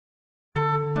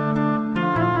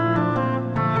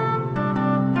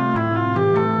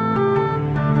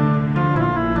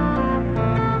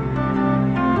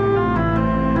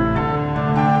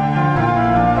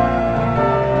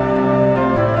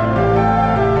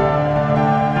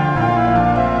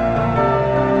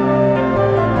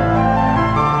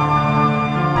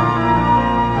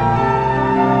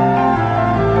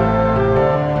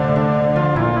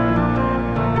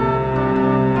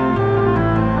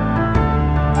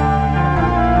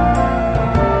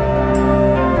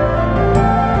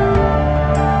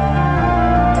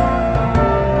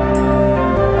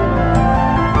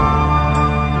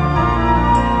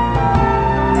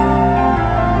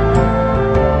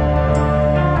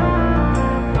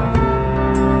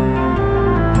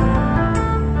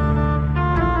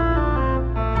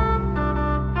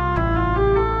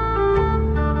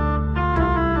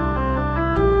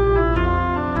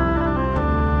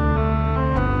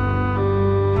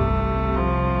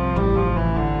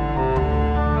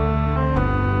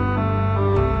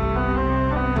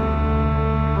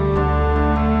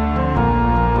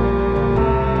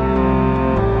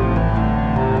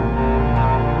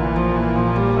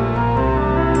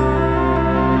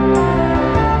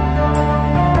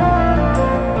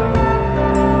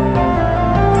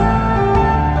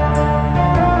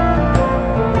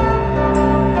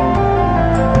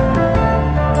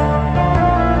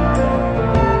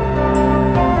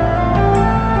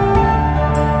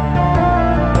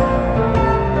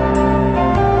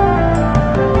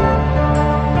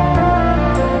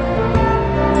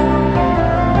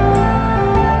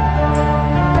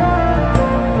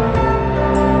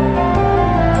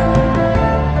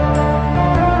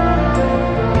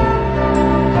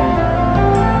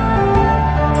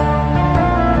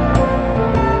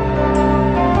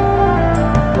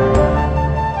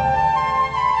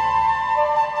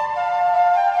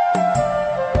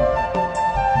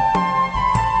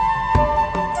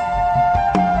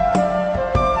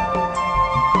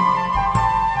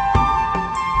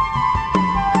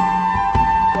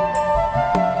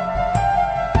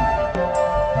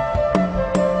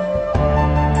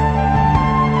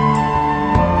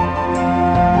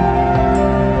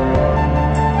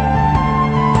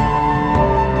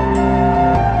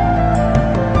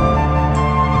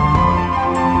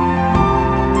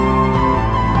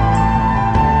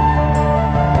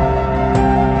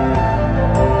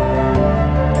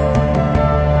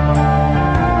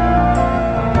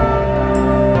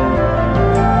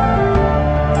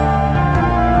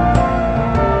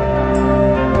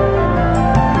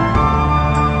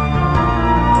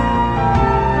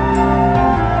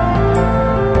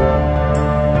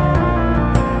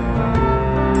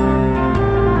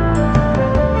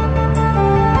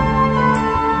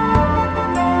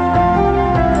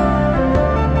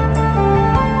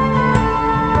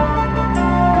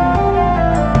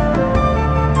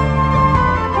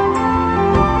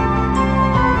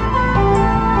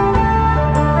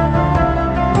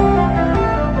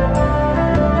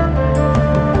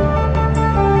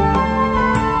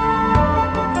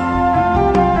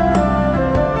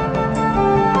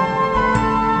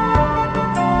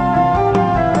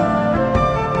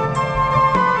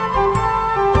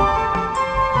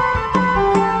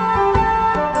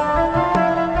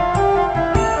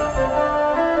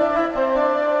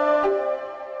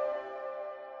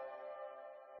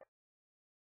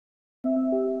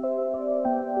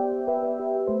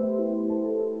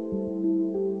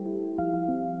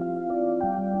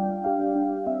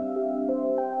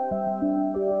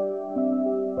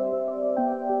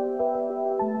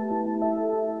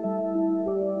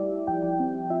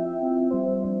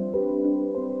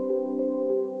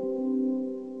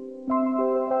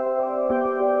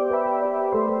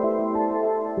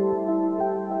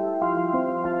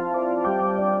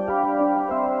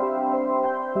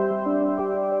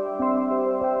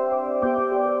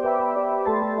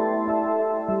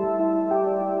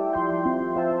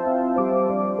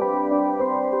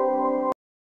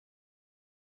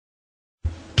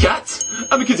Cat,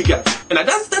 I'm a kitty cat, and I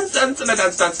dance, dance, dance, and I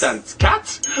dance, dance, dance.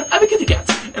 Cat, I'm a kitty cat,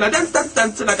 and I dance, dance,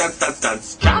 dance, and I dance, dance,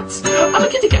 dance. Cat, I'm a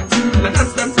kitty cat, and I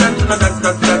dance, dance, dance, and I dance,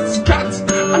 dance, dance. Cat,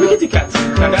 I'm a kitty cat,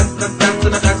 and I dance, dance, dance,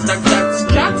 and I dance, dance, dance.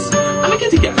 Cat, I'm a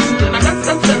kitty cat, and I dance,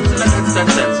 dance, dance, and I dance,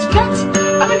 dance, dance. Cat,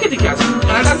 I'm a kitty cat, and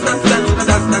I dance, dance, dance, and I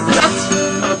dance, dance, dance.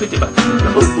 I'm a kitty cat, and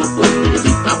I'm boop, boop, boop, beep,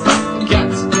 beep, bop, bop.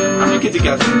 Cat, I'm a kitty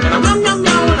cat, and I'm meow, meow,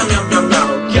 meow, and I'm meow, meow, meow.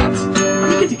 Cat,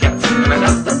 I'm a kitty cat, and I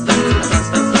dance, dance, dance, and I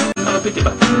dance, dance, dance. I'm a kitty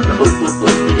cat, and I'm boop, boop,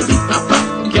 boop, beep, beep, bop, bop.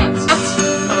 Cat,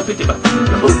 I'm a kitty cat, and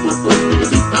I'm boop, boop, boop, beep,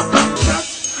 beep, bop, bop. Cat,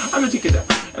 I'm a kitty cat,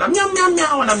 and I'm meow, meow,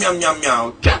 meow, and I'm meow, meow,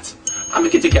 meow. Cat, I'm a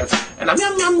kitty cat, and I'm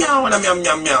meow, meow, meow, and I'm meow,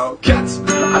 meow, meow. Cat,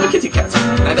 I'm a kitty cat,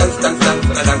 and I dance, dance, dance,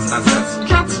 and I dance, dance, dance.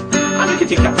 Cat, I'm a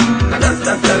kitty cat, and I dance,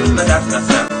 dance, dance, and I dance, dance,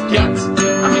 dance. Cat,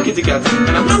 I'm a kitty cat,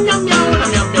 and I'm meow, meow, meow, and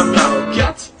I'm meow, meow, meow.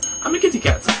 Cat, I'm a kitty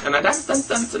cat, and I dance, dance,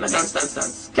 dance, and I dance, dance,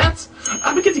 dance. Cat,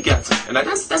 I'm a kitty cat, and I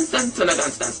dance, dance, dance, and I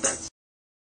dance, dance, dance.